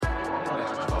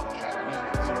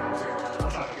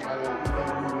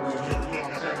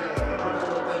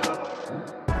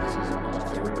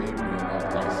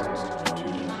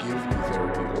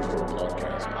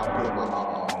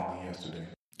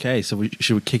Okay, so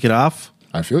should we kick it off?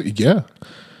 I feel, yeah.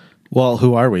 Well,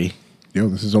 who are we? Yo,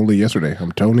 this is only yesterday.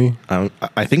 I'm Tony. I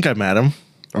think I'm Adam.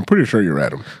 I'm pretty sure you're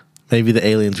Adam. Maybe the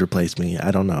aliens replaced me.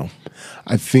 I don't know.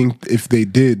 I think if they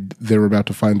did, they're about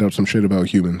to find out some shit about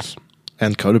humans.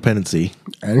 And codependency.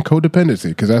 And codependency,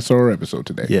 because that's our episode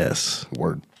today. Yes.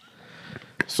 Word.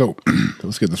 So,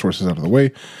 let's get the sources out of the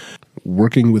way.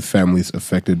 Working with families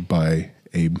affected by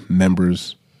a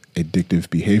member's addictive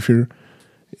behavior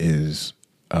is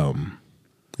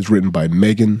written by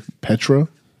Megan Petra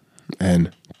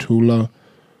and Tula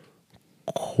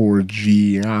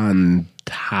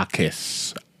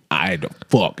Korgiantakis.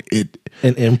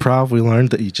 In improv, we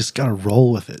learned that you just got to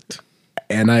roll with it.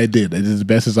 And I did. It is as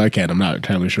best as I can. I'm not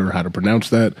entirely sure how to pronounce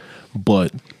that,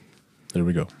 but there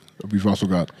we go. We've also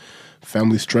got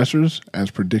Family Stressors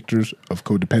as Predictors of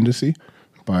Codependency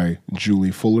by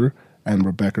Julie Fuller and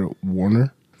Rebecca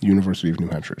Warner, University of New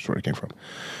Hampshire. That's where it came from.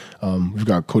 We've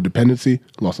got Codependency,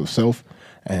 Loss of Self,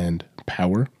 and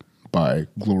Power by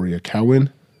Gloria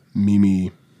Cowan,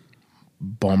 Mimi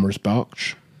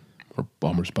Bommersbach, or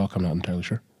Bommersbach, I'm not entirely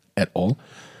sure, et al.,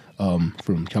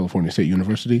 from California State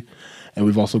University. And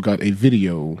we've also got a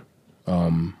video,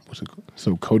 what's it called?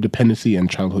 So Codependency and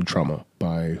Childhood Trauma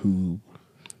by who?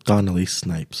 Donnelly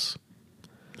Snipes.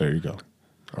 There you go.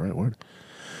 All right, word.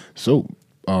 So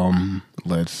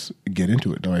let's get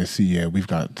into it. Now I see we've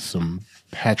got some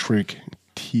Patrick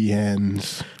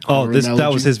Tian's. Oh,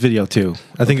 that was his video too.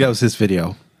 I think that was his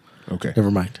video. Okay.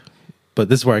 Never mind. But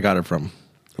this is where I got it from.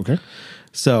 Okay.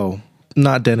 So,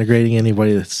 not denigrating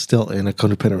anybody that's still in a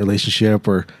codependent relationship,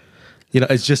 or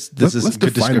it's just let's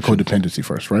define codependency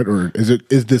first, right? Or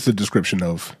is this a description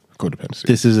of codependency?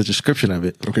 This is a description of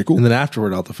it. Okay, cool. And then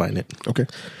afterward, I'll define it. Okay.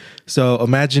 So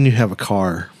imagine you have a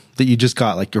car that you just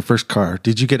got, like your first car.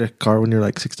 Did you get a car when you were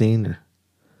like 16? Or?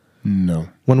 No.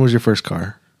 When was your first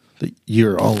car?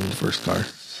 Your own first car?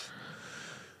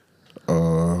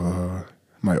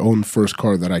 My own first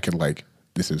car that I could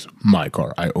this is my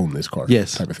car. I own this car.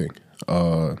 Yes. Type of thing.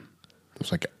 It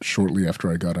was like shortly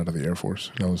after I got out of the Air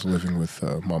Force. And I was living with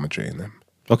Mama Jay and them.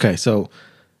 Okay, so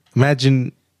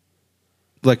imagine,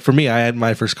 for me, I had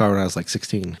my first car when I was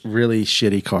 16. Really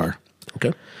shitty car.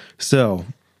 Okay. So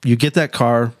you get that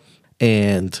car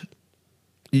and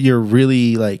you're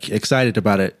really excited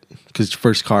about it because it's your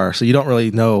first car. So you don't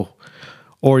really know,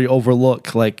 or you overlook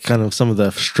kind of some of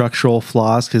the structural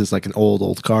flaws because it's an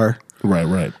old car.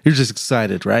 Right. You're just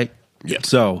excited, right? Yeah.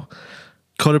 So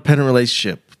codependent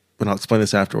relationship, and I'll explain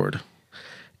this afterward,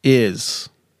 is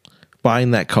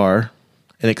buying that car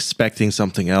and expecting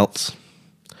something else.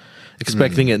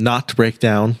 Expecting it not to break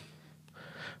down,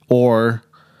 or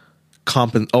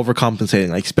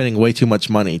overcompensating, spending way too much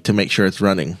money to make sure it's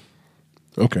running.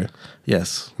 Okay.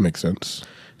 Yes. Makes sense.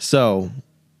 So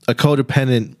a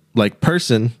codependent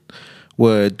person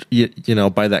would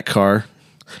buy that car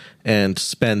and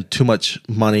spend too much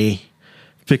money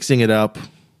fixing it up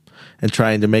and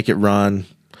trying to make it run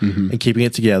and keeping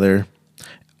it together,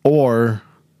 or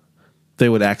they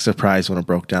would act surprised when it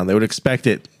broke down. They would expect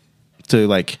it to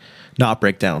not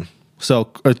break down. So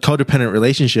a codependent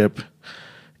relationship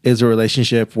is a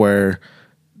relationship where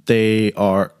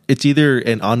it's either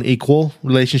an unequal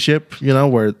relationship,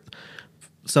 where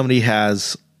somebody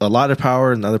has a lot of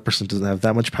power and the other person doesn't have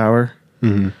that much power,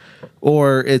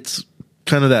 or it's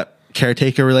kind of that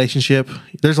caretaker relationship.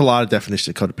 There's a lot of definitions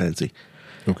of codependency.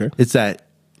 Okay. It's that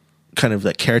kind of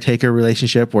that caretaker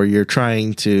relationship where you're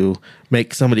trying to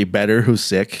make somebody better who's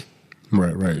sick.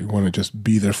 Right. You want to just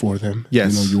be there for them.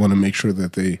 Yes. You want to make sure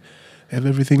that they have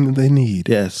everything that they need.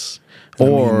 Yes.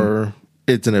 Or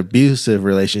it's an abusive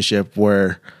relationship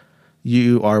where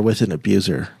you are with an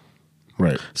abuser.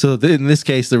 Right. So in this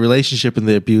case, the relationship and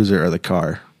the abuser are the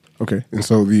car. Okay. And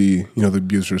so the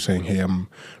abuser is saying, hey, I'm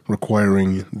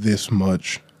requiring this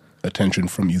much attention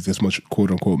from you, this much quote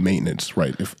unquote maintenance,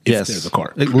 right? If there's a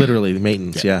car. Literally the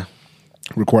maintenance, yeah.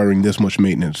 Requiring this much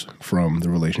maintenance from the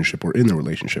relationship or in the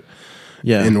relationship.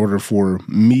 Yeah. In order for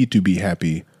me to be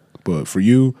happy. But for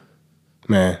you,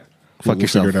 fuck we'll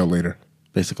yourself. figure it out later.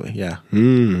 Basically, yeah.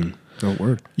 No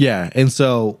word. Yeah. And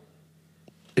so,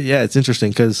 it's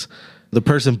interesting because the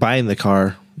person buying the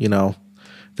car,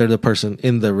 they're the person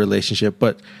in the relationship,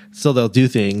 but still they'll do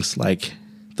things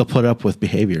they'll put up with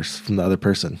behaviors from the other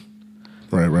person.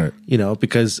 Right.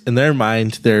 Because in their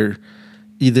mind, they're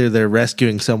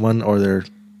rescuing someone or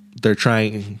they're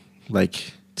trying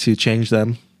to change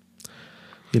them,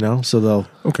 so they'll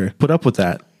put up with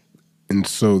that. And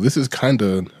so this is kind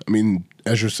of,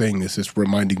 as you're saying this, it's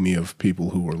reminding me of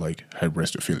people who are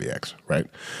high-risk philiacs, right?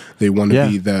 They want to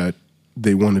be that,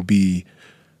 they want to be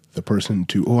the person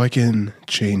to, oh, I can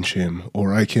change him,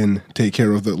 or I can take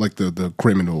care of the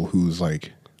criminal who's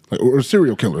like or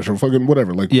serial killers or fucking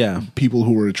whatever, like people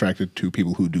who are attracted to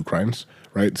people who do crimes,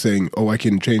 right? Saying, oh, I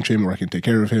can change him, or I can take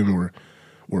care of him, or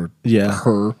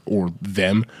her, or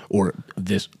them, or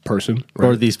this person, right?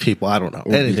 Or these people. I don't know.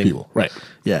 Or anything. These people, right?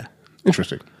 Yeah.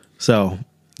 Interesting. So,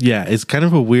 yeah, it's kind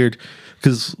of a weird,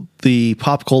 because the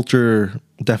pop culture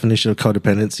definition of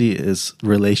codependency is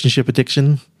relationship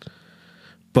addiction,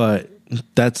 but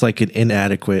that's like an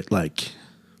inadequate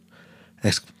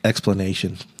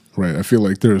explanation. Right. I feel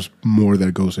like there's more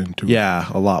that goes into it. Yeah,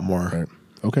 a lot more. Right.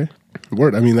 Okay.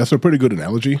 Word. I mean, that's a pretty good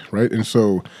analogy, right? And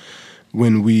so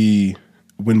when we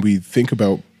think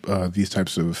about these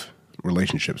types of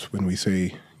relationships, when we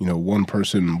say, one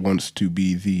person wants to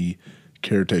be the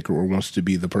caretaker or wants to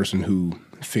be the person who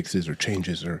fixes or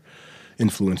changes or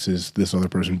influences this other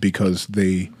person because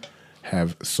they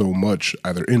have so much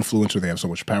either influence or they have so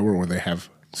much power or they have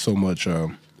so much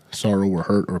sorrow or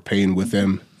hurt or pain with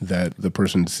them that the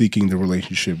person seeking the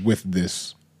relationship with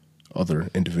this other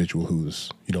individual who's,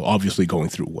 obviously going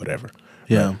through whatever.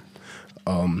 Yeah.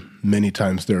 Right? Many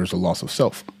times there's a loss of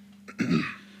self.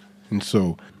 And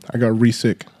so I got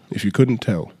re-sick. If you couldn't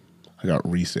tell, I got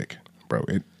re-sick, bro.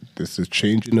 This is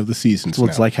changing of the seasons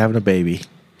It's like having a baby.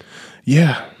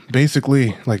 Yeah,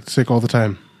 basically, like sick all the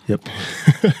time. Yep.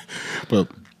 But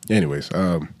anyways,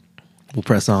 we'll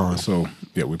press on. So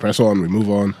yeah, we press on, we move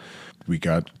on. We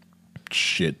got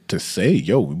shit to say.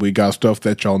 Yo, we got stuff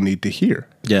that y'all need to hear.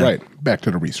 Yeah. Right. Back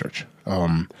to the research.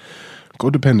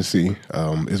 Codependency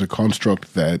is a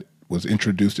construct that was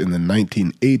introduced in the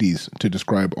 1980s to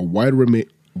describe a wide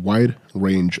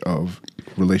range of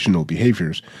relational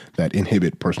behaviors that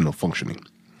inhibit personal functioning.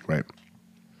 Right.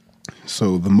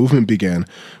 So the movement began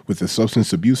with the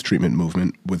substance abuse treatment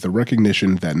movement, with the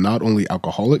recognition that not only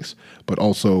alcoholics, but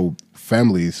also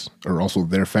families, or also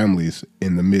their families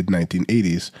in the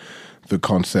mid-1980s, the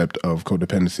concept of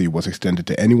codependency was extended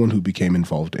to anyone who became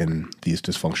involved in these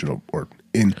dysfunctional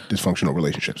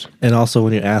relationships. And also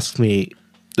when you asked me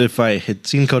if I had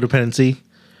seen codependency,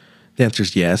 the answer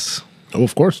is yes. Oh,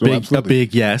 of course. No, a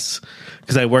big yes,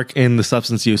 because I work in the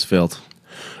substance use field.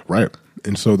 Right.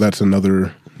 And so that's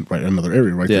another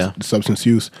area, right? Yeah. The substance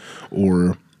use,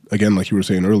 or again, like you were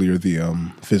saying earlier, the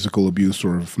physical abuse,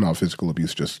 or if not physical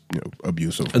abuse, just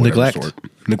abuse of whatever neglect. Sort.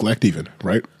 Neglect even,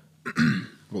 right?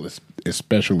 Well,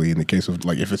 especially in the case of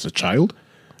like if it's a child,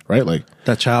 right? Like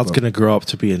that child's going to grow up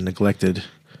to be a neglected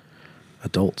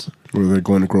adult. Or they're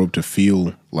going to grow up to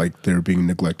feel like they're being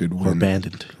neglected or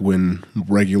abandoned when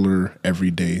regular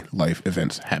everyday life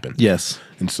events happen. Yes.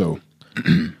 And so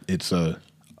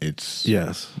it's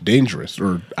yes, dangerous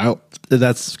or out.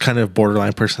 That's kind of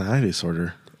borderline personality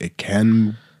disorder. It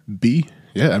can be.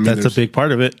 Yeah, I mean that's a big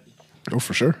part of it. Oh,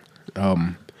 for sure.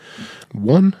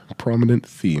 One prominent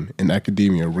theme in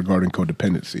academia regarding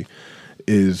codependency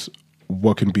is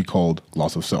what can be called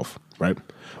loss of self, right?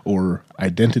 Or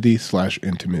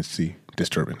identity/intimacy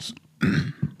disturbance.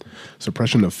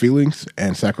 Suppression of feelings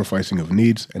and sacrificing of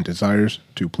needs and desires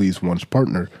to please one's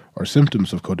partner are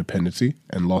symptoms of codependency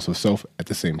and loss of self at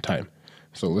the same time.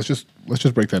 So let's just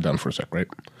break that down for a sec, right?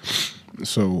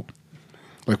 So,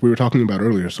 like we were talking about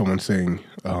earlier, someone saying,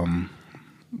 I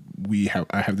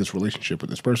have this relationship with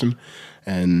this person,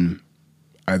 and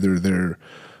either they're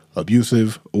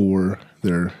abusive or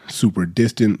they're super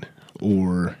distant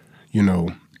or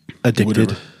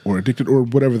addicted or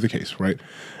whatever the case, right?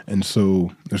 And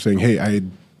so they're saying, hey,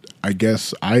 I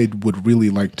guess I would really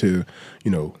like to,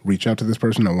 reach out to this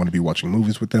person. I want to be watching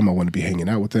movies with them. I want to be hanging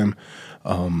out with them.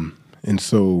 And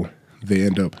so they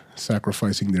end up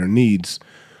sacrificing their needs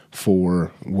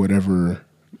for whatever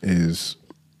is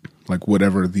like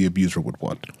whatever the abuser would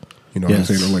want. You know what I'm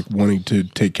saying? Or like wanting to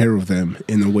take care of them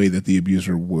in the way that the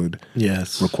abuser would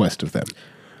request of them.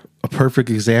 A perfect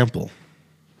example.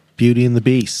 Beauty and the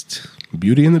Beast.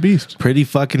 Beauty and the Beast. Pretty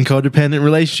fucking codependent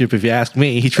relationship, if you ask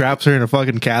me. He traps her in a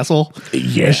fucking castle.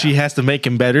 Yeah. And she has to make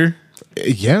him better.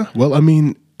 Yeah. Well, I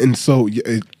mean, and so...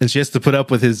 and she has to put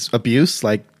up with his abuse.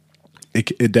 Like,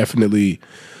 it definitely...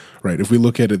 Right. If we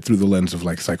look at it through the lens of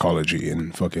like psychology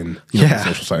and fucking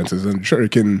social sciences, then sure, it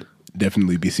can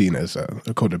definitely be seen as a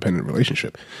codependent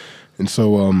relationship. And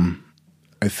so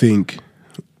I think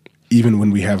even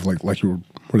when we have we're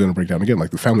going to break down again,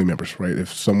 like the family members, right?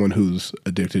 If someone who's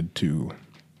addicted to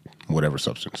whatever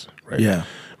substance, right? Yeah.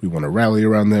 We want to rally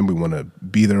around them. We want to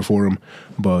be there for them.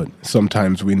 But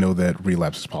sometimes we know that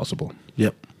relapse is possible.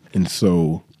 Yep. And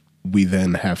so we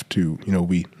then have to,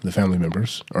 the family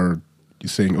members are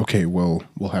saying, okay, well,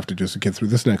 we'll have to just get through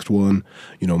this next one.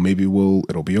 Maybe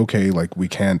it'll be okay. Like we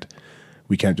can't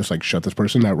We can't just like shut this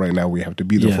person out right now. We have to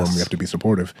be there for them. Yes. We have to be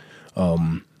supportive.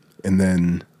 And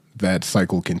then that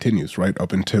cycle continues, right?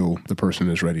 Up until the person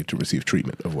is ready to receive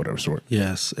treatment of whatever sort.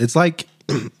 Yes. It's like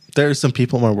there's some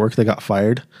people in my work that got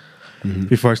fired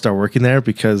before I started working there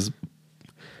because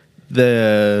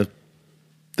they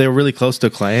were really close to a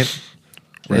client.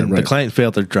 And the client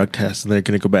failed their drug test and they're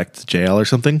going to go back to jail or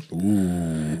something.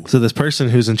 Ooh. So this person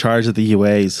who's in charge of the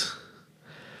UAs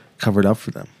covered up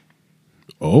for them.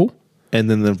 Oh? And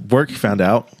then the work found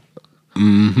out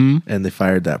and they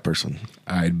fired that person.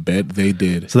 I bet they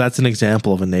did. So that's an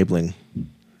example of enabling.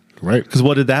 Right. Because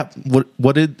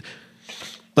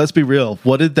let's be real.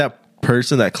 What did that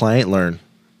person, that client learn?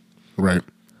 Right.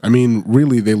 I mean,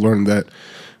 really, they learned that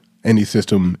any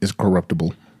system is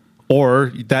corruptible.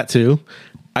 Or that too,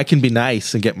 I can be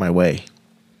nice and get my way.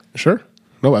 Sure.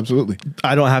 No, absolutely.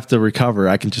 I don't have to recover.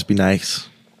 I can just be nice.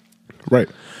 Right.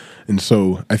 And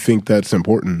so I think that's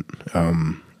important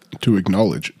to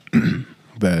acknowledge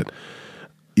that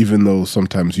even though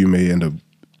sometimes you may end up,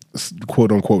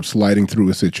 quote unquote, sliding through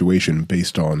a situation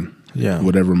based on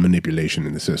whatever manipulation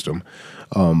in the system,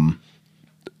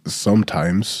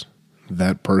 sometimes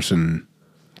that person,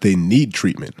 they need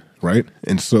treatment. Right.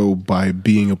 And so by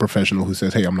being a professional who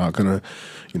says, hey, I'm not going to,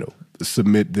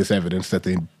 submit this evidence that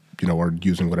they, are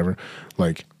using whatever,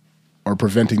 like are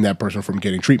preventing that person from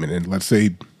getting treatment. And let's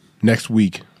say next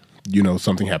week,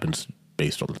 something happens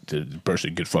based on the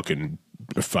person get fucking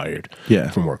fired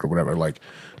from work or whatever. Like,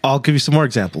 I'll give you some more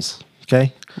examples.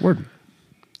 Okay. Word.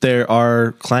 There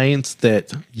are clients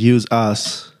that use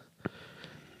us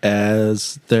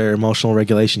as their emotional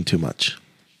regulation too much.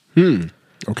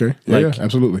 Okay. Yeah,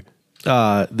 absolutely.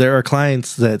 There are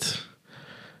clients that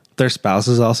their spouse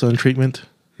is also in treatment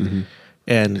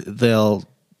and they'll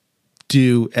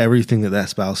do everything that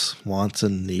spouse wants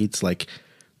and needs, like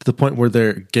to the point where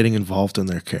they're getting involved in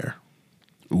their care.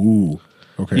 Ooh.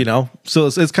 Okay. So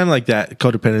it's kind of like that.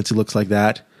 Codependency looks like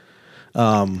that.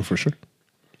 For sure.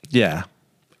 Yeah.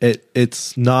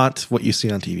 It's not what you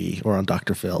see on TV or on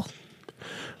Dr. Phil.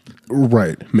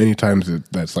 Right. Many times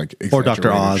that's like or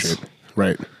Dr. Oz. Shit.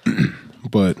 Right.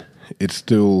 But it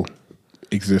still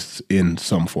exists in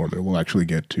some form. And we'll actually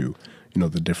get to,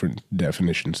 the different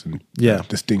definitions and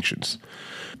distinctions.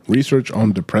 Research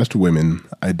on depressed women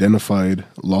identified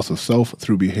loss of self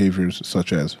through behaviors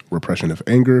such as repression of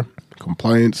anger,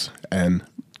 compliance, and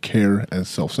care as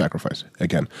self-sacrifice.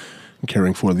 Again,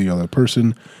 caring for the other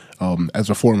person as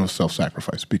a form of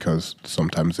self-sacrifice because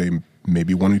sometimes they may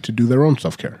be wanting to do their own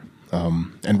self-care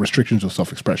and restrictions of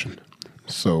self-expression.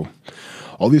 So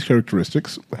all these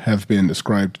characteristics have been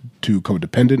ascribed to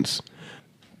codependents.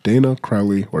 Dana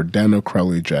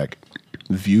Crowley Jack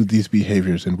viewed these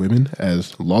behaviors in women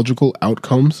as logical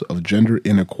outcomes of gender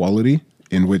inequality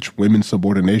in which women's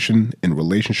subordination in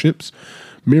relationships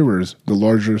mirrors the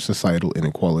larger societal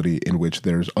inequality in which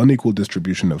there is unequal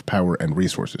distribution of power and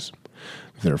resources.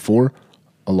 Therefore,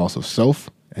 a loss of self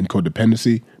and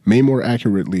codependency may more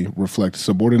accurately reflect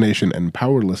subordination and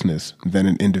powerlessness than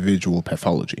an individual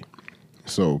pathology.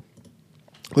 So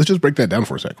let's just break that down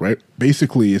for a sec, right?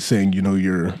 Basically, it's saying,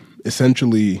 you're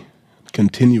essentially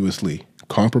continuously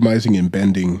compromising and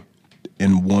bending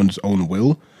in one's own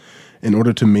will in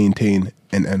order to maintain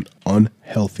an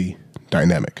unhealthy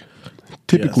dynamic,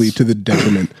 typically to the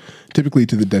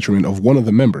detriment of one of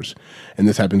the members. And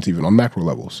this happens even on macro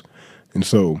levels. And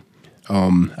so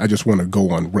I just want to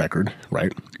go on record,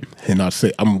 right? And not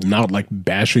say, I'm not like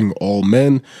bashing all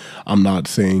men. I'm not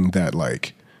saying that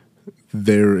like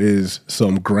there is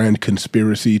some grand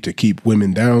conspiracy to keep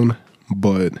women down,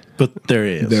 but there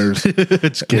is. There's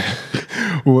Just kidding.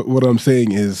 What I'm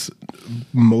saying is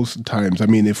most times, I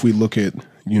mean, if we look at,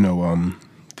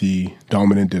 the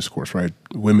dominant discourse, right?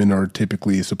 Women are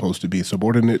typically supposed to be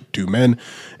subordinate to men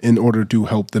in order to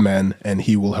help the man, and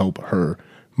he will help her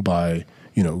by,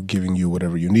 giving you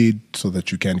whatever you need so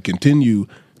that you can continue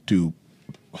to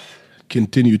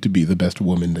be the best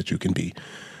woman that you can be.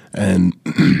 And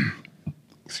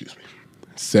excuse me,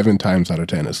 7 times out of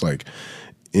 10, it's like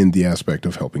in the aspect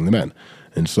of helping the man.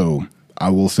 And so I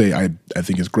will say, I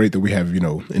think it's great that we have,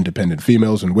 independent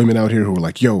females and women out here who are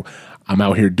like, yo, I'm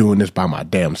out here doing this by my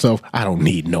damn self. I don't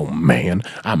need no man.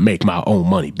 I make my own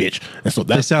money, bitch. And so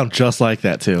they sound just like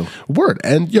that too. Word.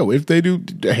 And yo, if they do,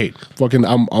 hey, fucking,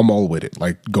 I'm all with it.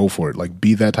 Like, go for it. Like,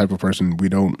 be that type of person. We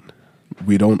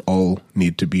don't all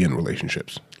need to be in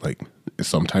relationships. Like,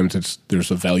 sometimes there's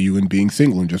a value in being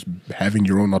single and just having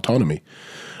your own autonomy.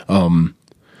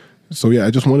 So yeah,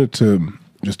 I just wanted to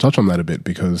just touch on that a bit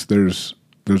because there's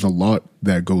a lot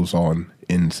that goes on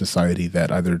in society that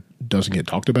either doesn't get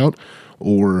talked about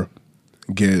or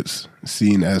gets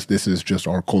seen as this is just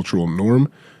our cultural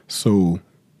norm, so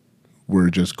we're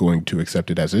just going to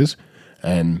accept it as is.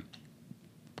 And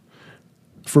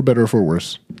for better or for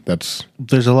worse,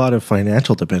 there's a lot of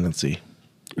financial dependency.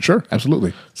 Sure,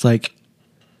 absolutely. It's like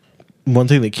one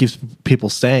thing that keeps people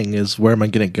staying is, where am I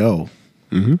going to go?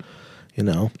 Mm-hmm. You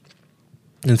know?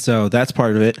 And so that's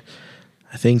part of it,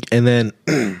 I think. And then,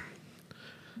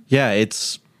 yeah,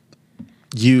 it's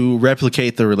you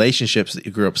replicate the relationships that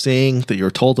you grew up seeing, that you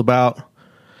were told about.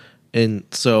 And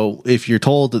so if you're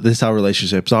told that this is how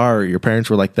relationships are, or your parents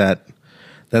were like that,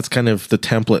 that's kind of the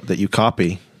template that you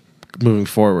copy moving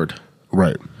forward.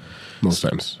 Right. Most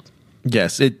times.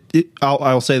 Yes.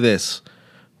 I'll say this.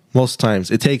 Most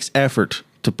times it takes effort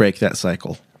to break that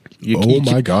cycle.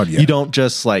 My God, yeah. You don't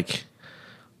just like,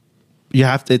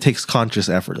 it takes conscious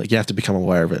effort. Like, you have to become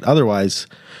aware of it. Otherwise,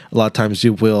 a lot of times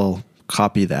you will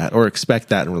copy that or expect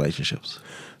that in relationships.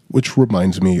 Which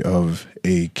reminds me of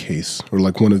a case, or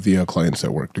like one of the clients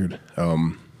at work, dude.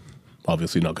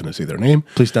 Obviously not going to say their name.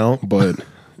 Please don't. But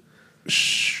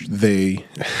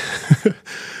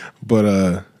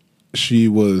she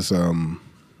was on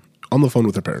the phone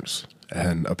with her parents,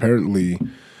 and apparently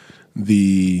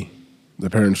the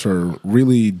parents are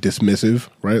really dismissive,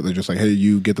 right? They're just like, hey,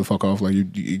 you get the fuck off, like you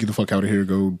get the fuck out of here,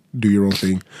 go do your own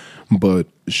thing. But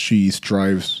she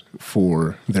strives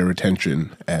for their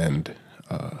attention and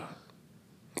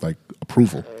like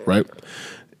approval, right?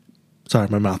 Sorry,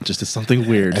 my mouth just did something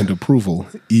weird. And approval,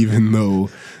 even though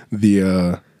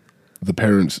the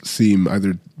parents seem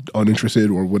either uninterested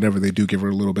or whenever they do give her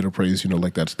a little bit of praise,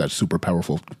 like that's super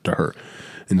powerful to her.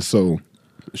 And so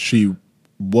she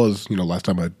was, last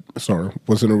time I saw her,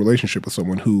 was in a relationship with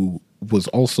someone who was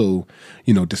also,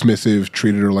 dismissive,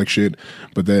 treated her like shit.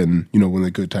 But then, when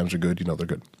the good times are good, they're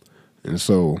good. And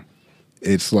so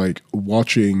it's like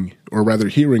watching, or rather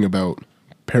hearing about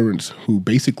parents who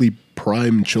basically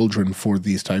prime children for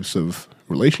these types of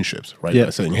relationships, right? Yeah. By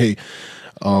saying, hey,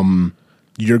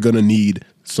 you're going to need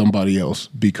somebody else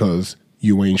because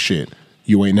you ain't shit.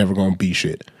 You ain't never going to be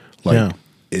shit. Like, yeah.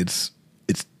 It's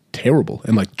terrible.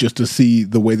 And like, just to see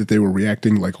the way that they were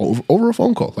reacting, like over a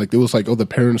phone call, like it was like, oh, the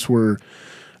parents were,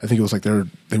 I think it was like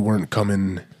they weren't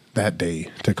coming that day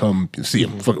to come see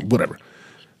him, whatever.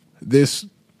 This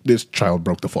child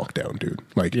broke the fuck down, dude.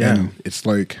 Like, yeah. And it's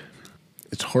like,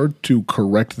 it's hard to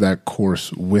correct that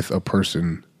course with a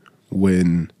person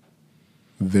when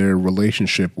their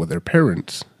relationship with their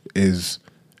parents is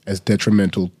as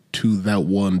detrimental to that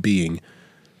one being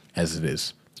as it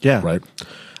is. Yeah. Right?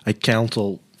 I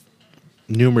counsel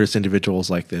numerous individuals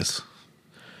like this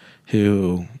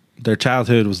who their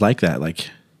childhood was like that. Like,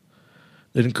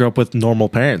 they didn't grow up with normal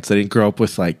parents. They didn't grow up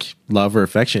with like love or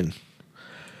affection.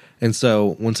 And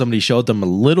so when somebody showed them a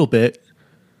little bit,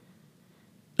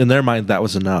 in their mind, that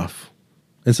was enough.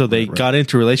 And so they got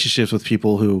into relationships with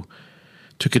people who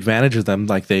took advantage of them.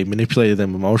 Like, they manipulated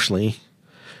them emotionally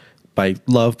by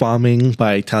love bombing,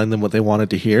 by telling them what they wanted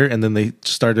to hear. And then they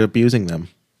started abusing them.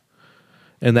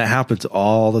 And that happens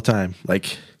all the time.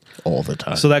 Like, all the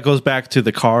time. So that goes back to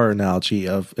the car analogy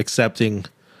of accepting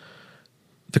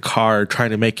the car,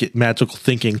 trying to make it magical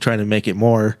thinking, trying to make it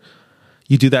more.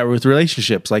 You do that with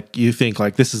relationships. Like, you think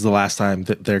like, this is the last time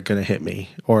that they're going to hit me,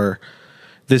 or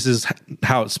this is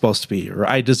how it's supposed to be, or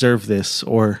I deserve this,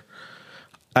 or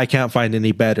I can't find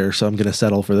any better, so I'm going to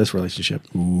settle for this relationship.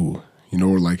 Ooh,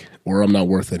 or like, or I'm not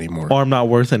worth anymore. Or I'm not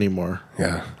worth anymore.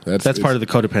 Yeah. That's part of the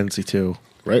codependency too.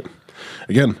 Right.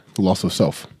 Again, the loss of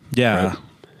self. Yeah. Right?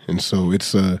 And so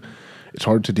it's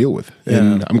hard to deal with.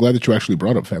 And I'm glad that you actually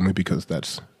brought up family, because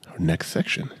that's our next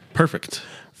section. Perfect.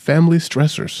 Family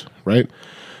stressors, right?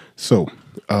 So,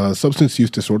 substance use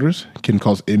disorders can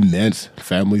cause immense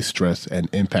family stress and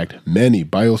impact many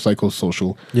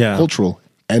biopsychosocial, cultural,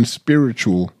 and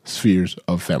spiritual spheres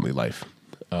of family life.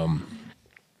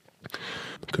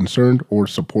 Concerned or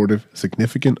supportive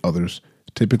significant others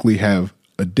typically have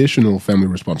additional family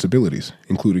responsibilities,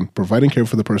 including providing care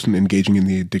for the person engaging in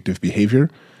the addictive behavior,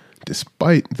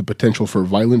 despite the potential for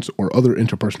violence or other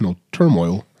interpersonal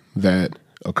turmoil that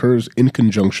occurs in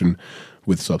conjunction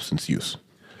with substance use.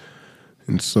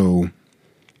 And so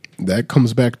that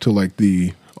comes back to like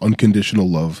the unconditional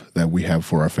love that we have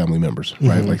for our family members,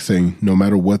 right? Mm-hmm. Like saying, no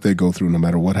matter what they go through, no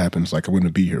matter what happens, like, I'm going to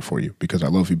be here for you because I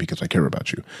love you, because I care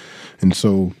about you. And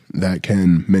so that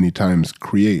can many times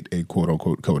create a quote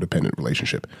unquote codependent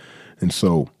relationship. And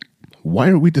so why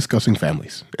are we discussing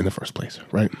families in the first place,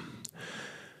 right?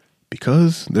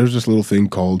 Because there's this little thing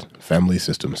called family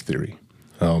systems theory.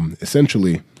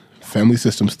 Essentially, family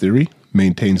systems theory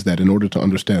maintains that in order to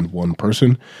understand one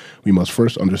person, we must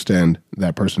first understand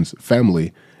that person's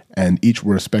family and each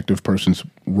respective person's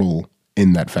role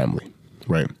in that family,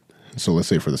 right? So let's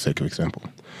say, for the sake of example,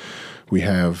 we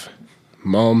have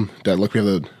mom, dad, like we have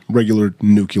the regular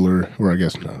nuclear, or I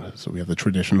guess no, so we have the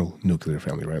traditional nuclear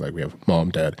family, right? Like we have mom,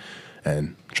 dad,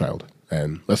 and child.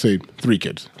 And let's say 3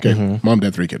 kids, okay? Mom,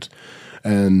 dad, 3 kids.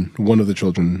 And one of the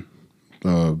children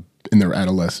in their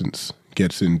adolescence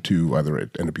gets into either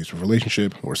an abusive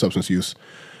relationship or substance use.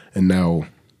 And now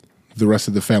the rest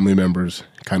of the family members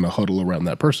kind of huddle around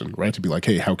that person, right? To be like,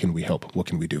 hey, how can we help? What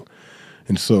can we do?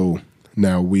 And so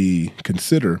now we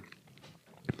consider,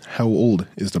 how old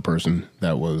is the person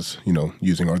that was,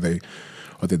 using? Are they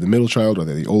the middle child? Are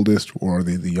they the oldest? Or are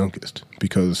they the youngest?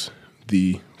 Because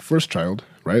the first child,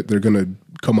 right, they're going to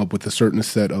come up with a certain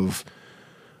set of,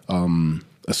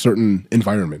 a certain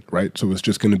environment, right? So it's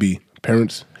just going to be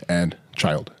parents and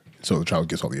child. So the child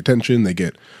gets all the attention, they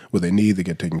get what they need, they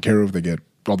get taken care of, they get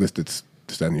all this,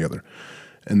 that, and the other.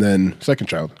 And then second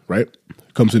child, right,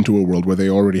 comes into a world where they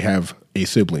already have a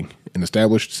sibling, an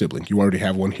established sibling. You already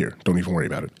have one here. Don't even worry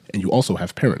about it. And you also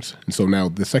have parents. And so now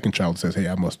the second child says, hey,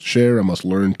 I must share. I must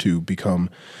learn to become,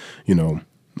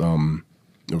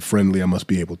 friendly. I must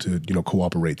be able to,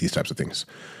 cooperate, these types of things.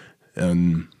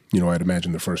 And, I'd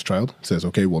imagine the first child says,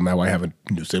 okay, well, now I have a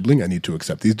new sibling. I need to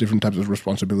accept these different types of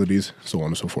responsibilities, so on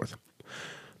and so forth.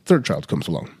 Third child comes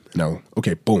along. Now,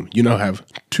 okay, boom. You now have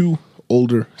 2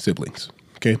 older siblings,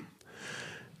 okay?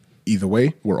 Either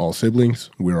way, we're all siblings.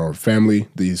 We're our family.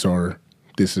 This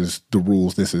is the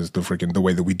rules. This is the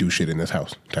way that we do shit in this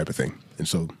house type of thing. And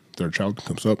so third child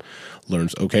comes up,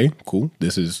 learns, okay, cool.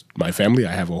 This is my family.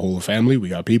 I have a whole family. We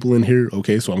got people in here.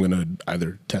 Okay, so I'm going to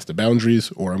either test the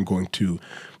boundaries or I'm going to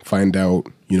find out,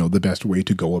 the best way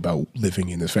to go about living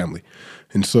in this family.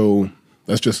 And so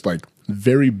that's just like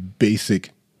very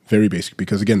basic,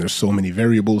 because again, there's so many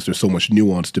variables. There's so much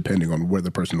nuance depending on where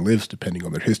the person lives, depending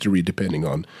on their history, depending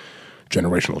on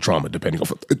generational trauma, depending on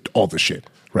all this shit,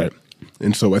 right?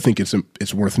 And so I think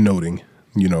it's worth noting,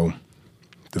 the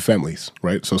families,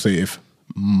 right? So say if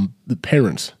the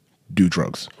parents do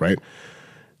drugs, right?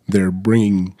 They're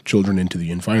bringing children into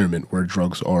the environment where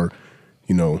drugs are,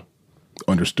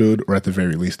 understood, or at the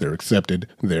very least, they're accepted,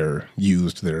 they're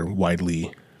used, they're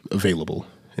widely available.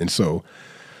 And so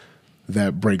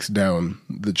that breaks down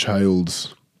the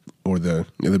child's,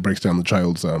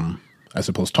 I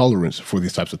suppose, tolerance for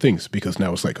these types of things, because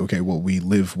now it's like, okay, well, we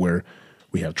live where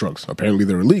we have drugs. Apparently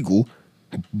they're illegal,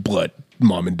 but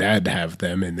mom and dad have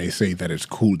them, and they say that it's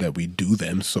cool that we do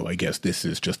them. So I guess this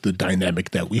is just the dynamic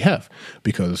that we have,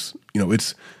 because,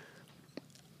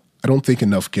 I don't think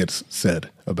enough gets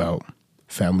said about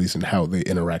families and how they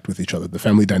interact with each other, the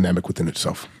family dynamic within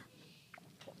itself.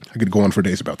 I could go on for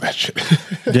days about that shit.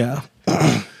 Yeah.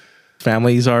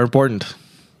 Families are important.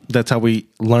 That's how we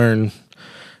learn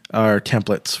our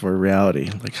templates for reality,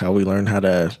 like how we learn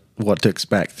what to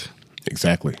expect.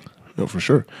 Exactly. No, for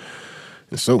sure.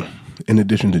 And so, in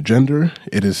addition to gender,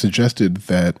 it is suggested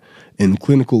that in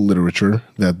clinical literature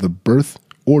that the birth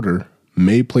order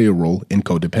may play a role in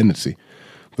codependency.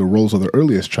 The roles of the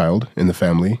earliest child in the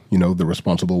family, the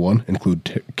responsible one,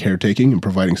 include caretaking and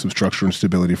providing some structure and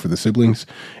stability for the siblings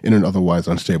in an otherwise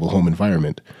unstable home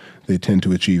environment. They tend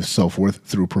to achieve self-worth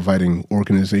through providing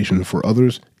organization for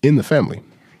others in the family,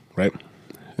 right?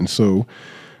 And so,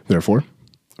 therefore,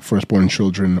 firstborn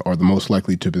children are the most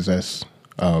likely to possess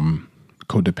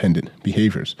codependent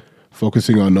behaviors.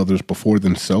 Focusing on others before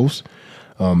themselves,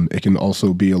 it can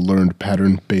also be a learned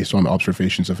pattern based on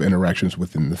observations of interactions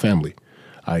within the family,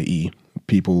 i.e.,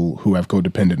 people who have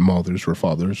codependent mothers or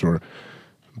fathers or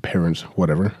parents,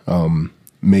 whatever,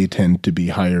 may tend to be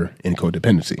higher in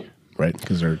codependency, right?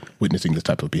 Because they're witnessing this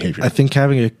type of behavior. I think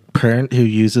having a parent who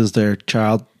uses their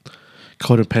child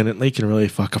codependently can really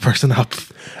fuck a person up.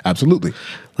 Absolutely.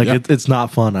 Like, yeah. It's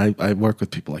not fun. I work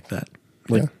with people like that.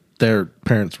 Like, their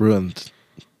parents ruined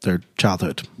their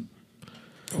childhood.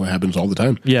 Well, it happens all the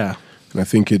time. Yeah. And I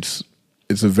think it's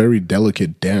a very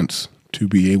delicate dance to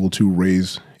be able to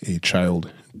raise a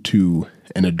child to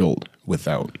an adult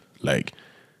without, like,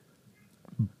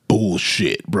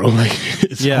 bullshit, bro. Like,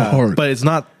 it's hard. But it's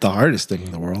not the hardest thing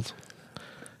in the world.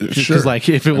 Sure. Because, like,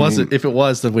 if it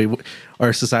was, then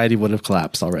our society would have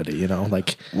collapsed already,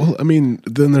 like. Well, I mean,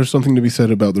 then there's something to be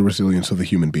said about the resilience of the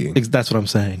human being. That's what I'm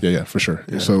saying. Yeah, for sure.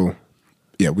 Yeah. So,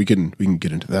 yeah, we can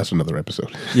get into that. That's another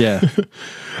episode. Yeah.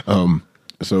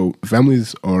 So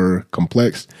families are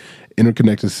complex,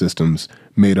 interconnected systems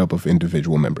made up of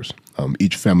individual members.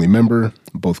 Each family member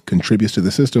both contributes to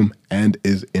the system and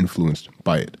is influenced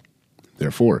by it.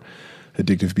 Therefore,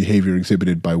 addictive behavior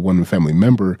exhibited by one family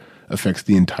member affects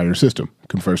the entire system.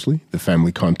 Conversely, the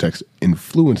family context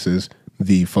influences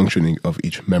the functioning of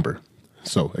each member.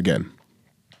 So again,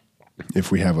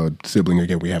 if we have a sibling,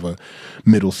 again, we have a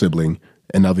middle sibling,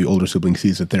 and now the older sibling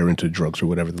sees that they're into drugs or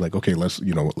whatever. They're like, okay, let's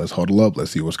huddle up.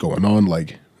 Let's see what's going on.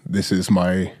 Like, this is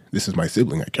my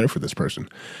sibling. I care for this person.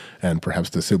 And perhaps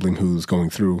the sibling who's going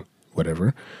through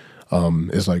whatever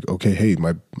is like, okay, hey,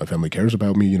 my family cares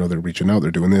about me. They're reaching out,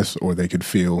 they're doing this. Or they could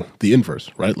feel the inverse,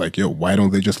 right? Like, yo, why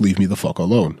don't they just leave me the fuck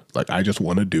alone? Like, I just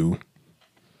want to do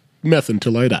meth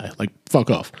until I die. Like, fuck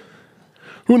off.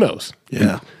 Who knows?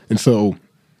 Yeah. And so,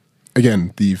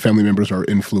 again, the family members are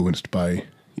influenced by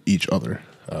each other.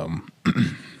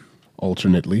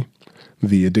 Alternately,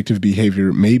 the addictive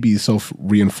behavior may be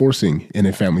self-reinforcing in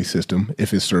a family system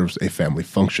if it serves a family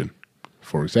function.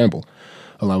 For example,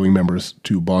 allowing members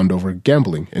to bond over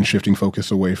gambling and shifting focus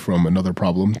away from another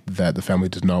problem that the family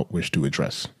does not wish to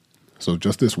address. So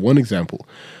just this one example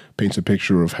paints a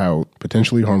picture of how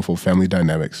potentially harmful family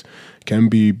dynamics can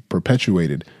be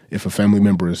perpetuated if a family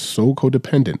member is so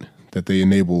codependent that they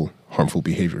enable harmful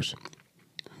behaviors.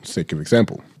 Sake of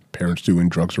example, parents doing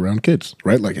drugs around kids,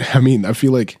 right? Like, I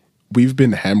feel like we've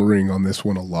been hammering on this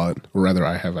one a lot, or rather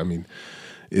I have.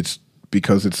 It's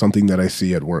because it's something that I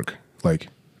see at work, like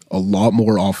a lot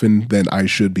more often than I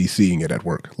should be seeing it at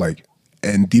work. Like,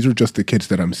 and these are just the kids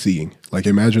that I'm seeing. Like,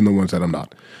 imagine the ones that I'm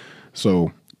not.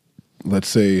 So let's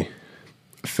say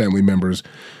family members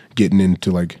getting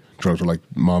into like drugs, or like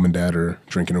mom and dad are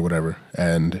drinking or whatever,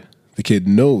 and the kid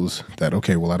knows that,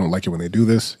 okay, well, I don't like it when they do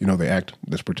this. They act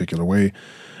this particular way.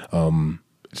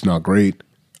 It's not great.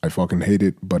 I fucking hate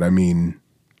it. But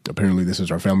apparently this is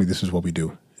our family. This is what we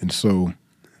do. And so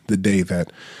the day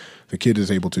that the kid is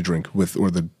able to drink with,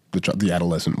 or the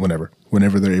adolescent, whenever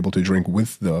they're able to drink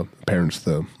with the parents,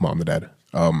 the mom, the dad,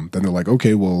 then they're like,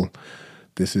 okay, well,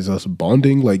 this is us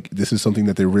bonding. Like, this is something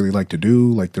that they really like to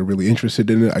do. Like, they're really interested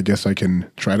in it. I guess I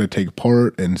can try to take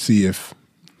part and see if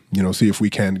we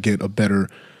can get a better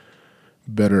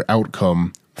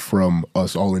outcome from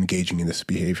us all engaging in this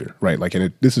behavior, right? Like,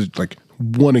 and this is like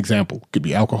one example. Could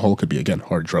be alcohol, could be, again,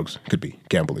 hard drugs, could be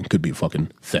gambling, could be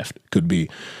fucking theft, could be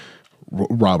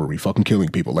robbery, fucking killing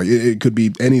people. Like, it could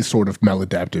be any sort of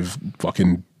maladaptive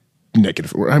fucking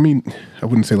negative. Or, I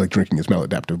wouldn't say like drinking is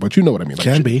maladaptive, but you know what I mean. Like,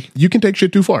 can be. You can take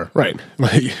shit too far, right?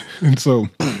 Like, and so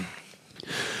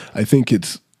I think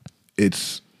it's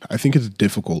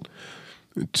difficult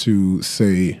to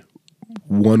say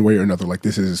one way or another, like,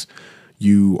 this is,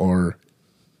 you are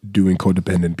doing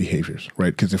codependent behaviors,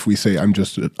 right? Because if we say I'm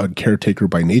just a caretaker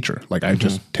by nature, like, I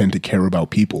just tend to care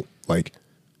about people, like,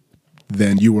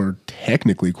 then you are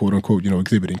technically, quote unquote,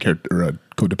 exhibiting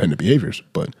codependent behaviors.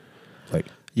 But like,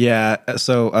 yeah.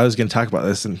 So I was going to talk about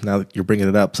this, and now that you're bringing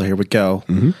it up, so here we go.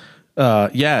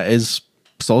 As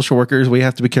social workers, we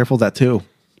have to be careful of that too.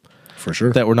 For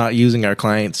sure. That we're not using our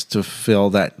clients to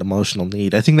fill that emotional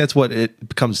need. I think that's what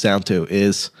it comes down to,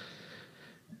 is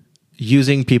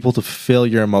using people to fill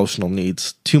your emotional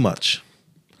needs too much.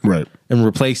 Right. And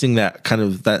replacing that kind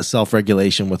of that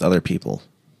self-regulation with other people.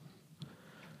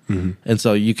 And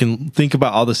so you can think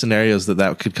about all the scenarios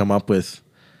that could come up with.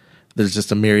 There's just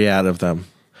a myriad of them.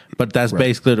 But that's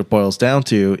basically what it boils down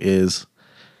to, is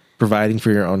providing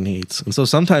for your own needs. And so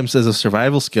sometimes as a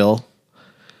survival skill,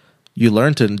 you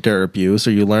learn to endure abuse,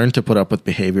 or you learn to put up with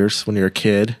behaviors when you're a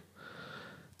kid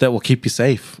that will keep you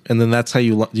safe. And then that's how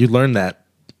you learn that.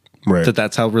 Right.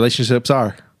 That's how relationships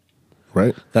are.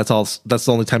 Right. That's the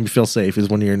only time you feel safe, is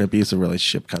when you're in an abusive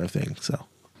relationship kind of thing. So,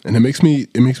 and it makes me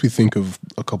think of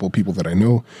a couple of people that I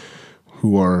know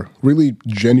who are really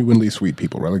genuinely sweet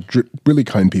people, right? Like, really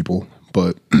kind people,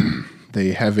 but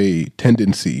they have a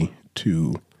tendency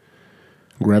to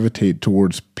gravitate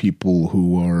towards people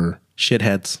who are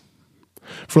shitheads,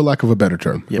 for lack of a better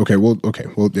term. Yep. Okay,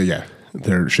 well, yeah,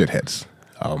 they're shitheads.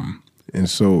 And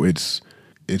so it's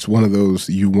one of those,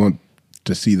 you want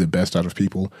to see the best out of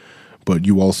people, but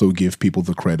you also give people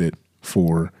the credit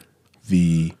for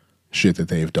the shit that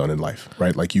they have done in life,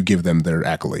 right? Like, you give them their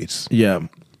accolades. Yeah.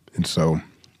 And so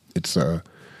it's a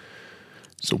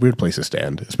weird place to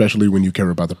stand, especially when you care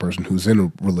about the person who's in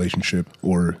a relationship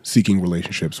or seeking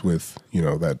relationships with,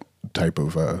 that type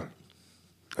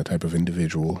of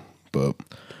individual. But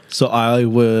so I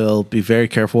will be very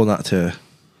careful not to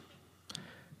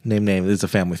name names. It's a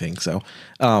family thing. So,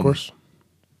 of course.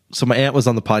 So my aunt was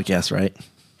on the podcast, right?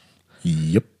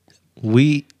 Yep.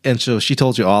 So she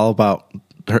told you all about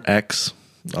her ex,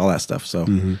 all that stuff. So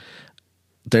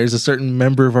there's a certain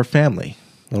member of our family,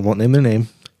 I won't name their name.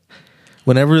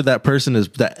 Whenever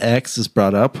that ex is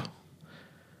brought up,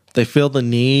 they feel the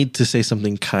need to say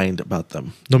something kind about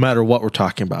them, no matter what we're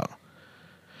talking about.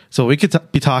 So we could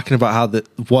be talking about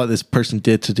what this person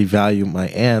did to devalue my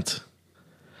aunt,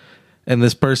 and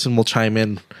this person will chime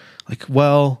in Like,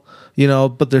 well,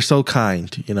 but they're so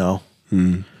kind,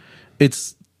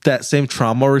 It's that same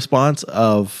trauma response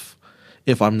of,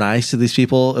 if I'm nice to these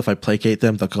people, if I placate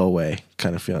them, they'll go away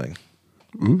kind of feeling.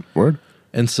 Word.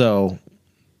 And so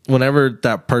whenever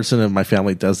that person in my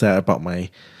family does that about my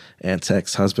aunt's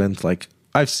ex-husband, like,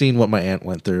 I've seen what my aunt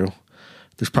went through.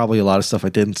 There's probably a lot of stuff I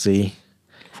didn't see.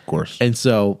 Of course. And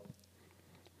so,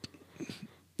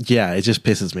 yeah, it just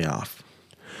pisses me off.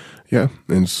 Yeah.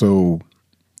 And so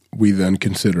we then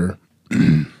consider,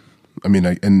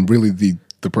 and really the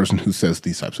person who says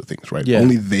these types of things, right? Yeah.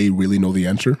 Only they really know the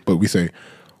answer, but we say,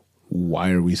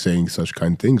 why are we saying such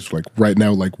kind things? Like right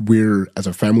now, like we're as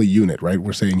a family unit, right?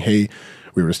 We're saying, hey,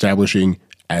 we're establishing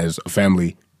as a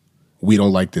family, we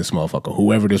don't like this motherfucker,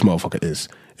 whoever this motherfucker is.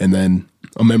 And then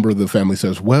a member of the family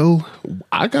says, well,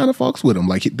 I kind of fucks with him.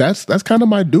 Like that's kind of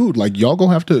my dude. Like y'all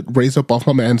gonna have to raise up off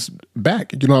my man's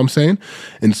back. You know what I'm saying?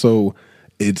 And so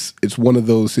it's one of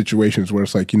those situations where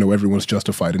it's like, everyone's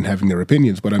justified in having their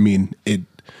opinions. But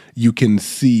you can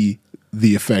see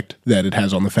the effect that it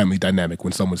has on the family dynamic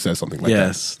when someone says something like that.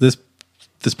 Yes,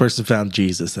 this person found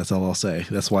Jesus. That's all I'll say.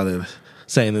 That's why they're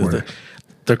saying that.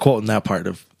 They're quoting that part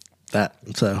of that.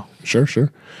 So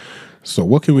sure. So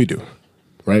what can we do,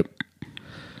 right?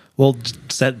 Well,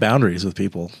 set boundaries with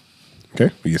people.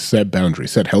 Okay, we set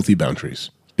boundaries, set healthy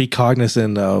boundaries. Be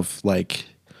cognizant of like,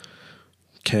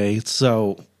 okay,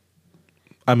 so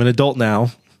I'm an adult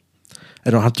now.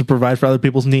 I don't have to provide for other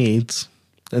people's needs,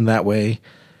 and that way,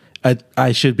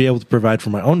 I should be able to provide for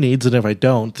my own needs, and if I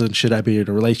don't, then should I be in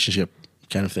a relationship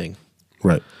kind of thing?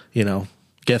 Right.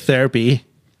 Get therapy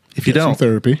if you don't. Some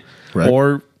therapy. Right.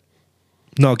 Or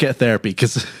no, get therapy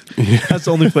because that's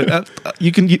the only place.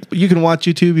 You can watch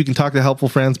YouTube, you can talk to helpful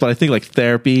friends, but I think like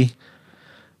therapy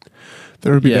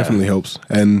definitely helps.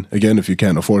 And again, if you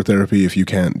can't afford therapy, if you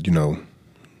can't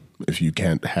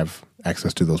have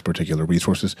access to those particular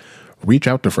resources, reach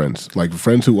out to friends, like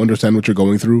friends who understand what you're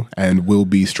going through and will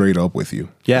be straight up with you.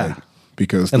 Yeah. Like,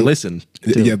 because listen.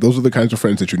 Too. Yeah, those are the kinds of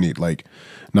friends that you need. Like,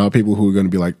 not people who are going to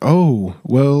be like, oh,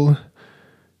 well,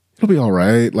 it'll be all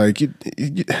right. Like,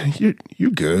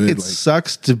 you're good. It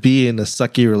sucks to be in a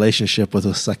sucky relationship with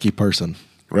a sucky person.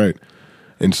 Right.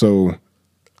 And so,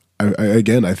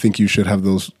 I think you should have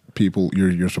those people,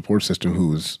 your support system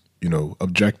who's,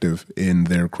 objective in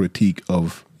their critique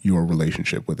of your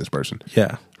relationship with this person.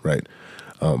 Yeah. Right.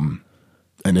 And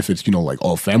if it's, like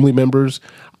all family members,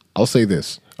 I'll say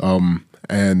this.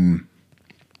 And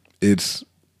it's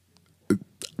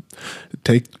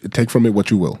take from it what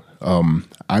you will.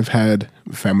 I've had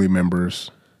family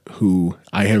members who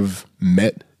I have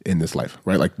met in this life,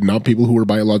 right? Like not people who are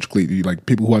biologically, like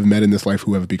people who I've met in this life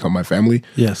who have become my family.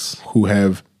 Yes. Who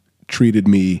have treated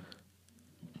me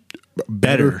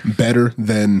better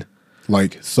than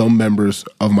like some members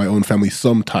of my own family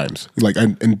sometimes. Like,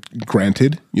 and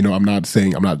granted, I'm not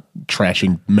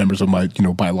trashing members of my,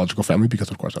 biological family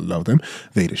because of course I love them.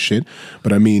 They the shit.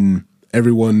 But I mean,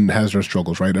 everyone has their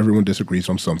struggles, right? Everyone disagrees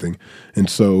on something. And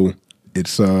so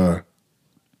it's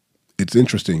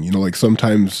interesting, like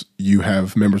sometimes you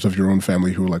have members of your own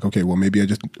family who are like, okay, well maybe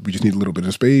we just need a little bit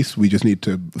of space. We just need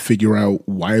to figure out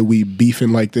why we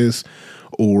beefing like this,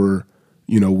 or,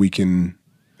 we can.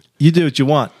 You do what you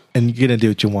want and you're going to do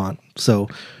what you want. So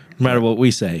no matter what we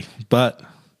say, but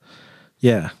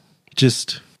yeah,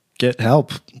 just get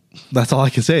help. That's all I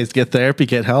can say is get therapy,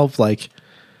 get help, like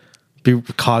be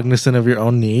cognizant of your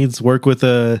own needs, work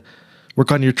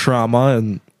on your trauma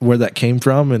and where that came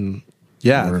from. And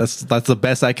yeah, that's the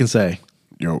best I can say.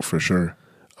 Yo, for sure.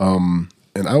 And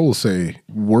I will say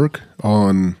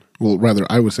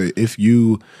I would say if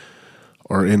you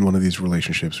are in one of these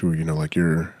relationships where, like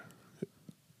you're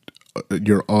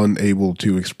unable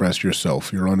to express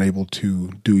yourself, you're unable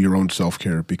to do your own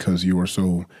self-care because you are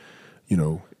so,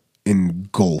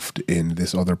 engulfed in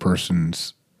this other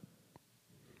person's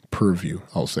purview,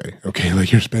 I'll say. Okay,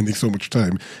 like you're spending so much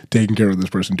time taking care of this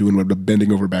person,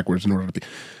 bending over backwards in order to be.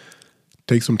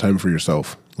 Take some time for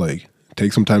yourself. Like,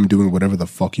 take some time doing whatever the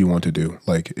fuck you want to do.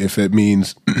 Like, if it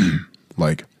means,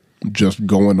 like, just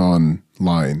going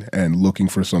online and looking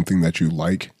for something that you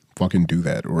like, fucking do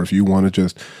that. Or if you want to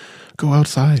just go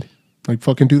outside, like,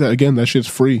 fucking do that. Again, that shit's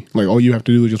free. Like, all you have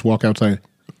to do is just walk outside.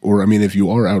 Or, I mean, if you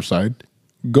are outside,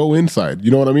 go inside.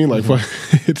 You know what I mean? Like, I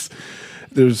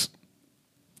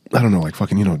don't know, like,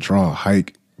 fucking, draw,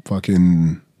 hike,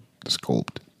 fucking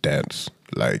sculpt, dance,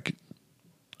 like,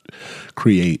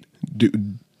 create,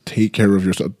 take care of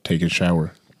yourself, take a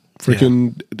shower,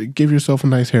 freaking give yourself a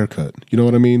nice haircut. You know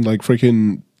what I mean? Like,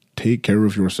 freaking take care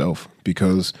of yourself,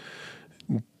 because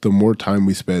the more time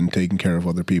we spend taking care of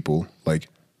other people, like,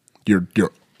 you're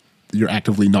you're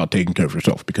actively not taking care of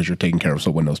yourself because you're taking care of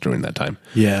someone else during that time.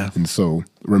 Yeah. And so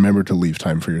remember to leave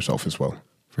time for yourself as well.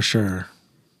 For sure.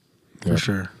 For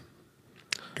sure.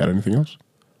 Got anything else?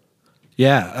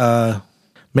 Yeah.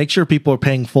 Make sure people are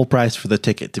paying full price for the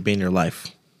ticket to be in your life.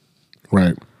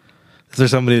 Right. If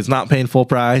there's somebody that's not paying full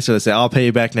price, or they say, I'll pay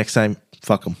you back next time,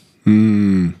 fuck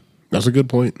them. That's a good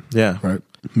point. Yeah. Right.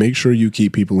 Make sure you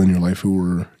keep people in your life who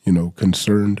are,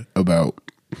 concerned about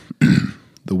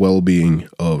the well-being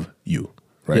of you.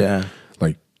 Right. Yeah.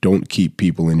 Like, don't keep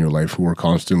people in your life who are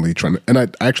constantly trying to, and I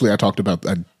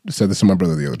said this to my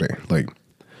brother the other day, like,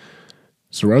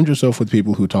 surround yourself with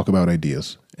people who talk about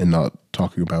ideas and not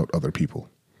talking about other people.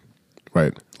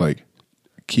 Right. Like,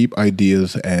 keep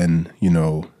ideas and,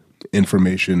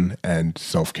 information and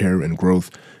self-care and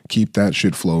growth, keep that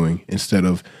shit flowing instead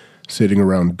of sitting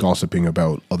around gossiping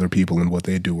about other people and what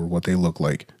they do or what they look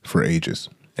like for ages.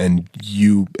 And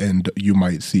you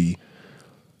might see,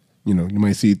 you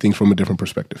might see things from a different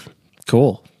perspective.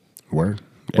 Cool. Word.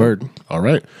 Word. All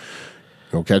right.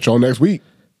 We'll catch y'all next week.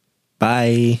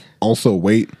 Bye. Also,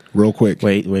 wait, real quick.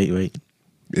 Wait.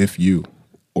 If you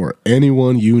or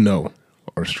anyone you know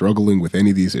are struggling with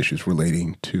any of these issues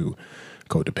relating to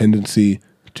codependency,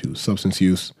 to substance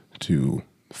use, to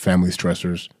family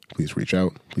stressors, please reach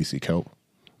out. Please seek help.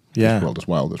 Yeah. This world is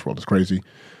wild. This world is crazy.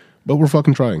 But we're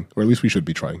fucking trying. Or at least we should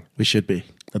be trying. We should be.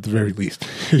 At the very least.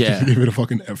 Yeah. Just give it a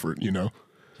fucking effort,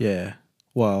 Yeah.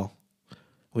 Well,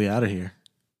 we out of here.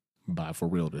 Bye for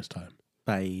real this time.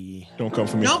 Bye. Don't come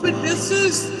for me. No, but this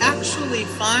is actually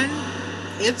fun.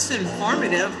 It's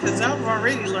informative because I've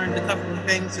already learned a couple of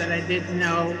things that I didn't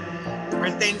know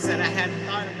or things that I hadn't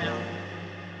thought about.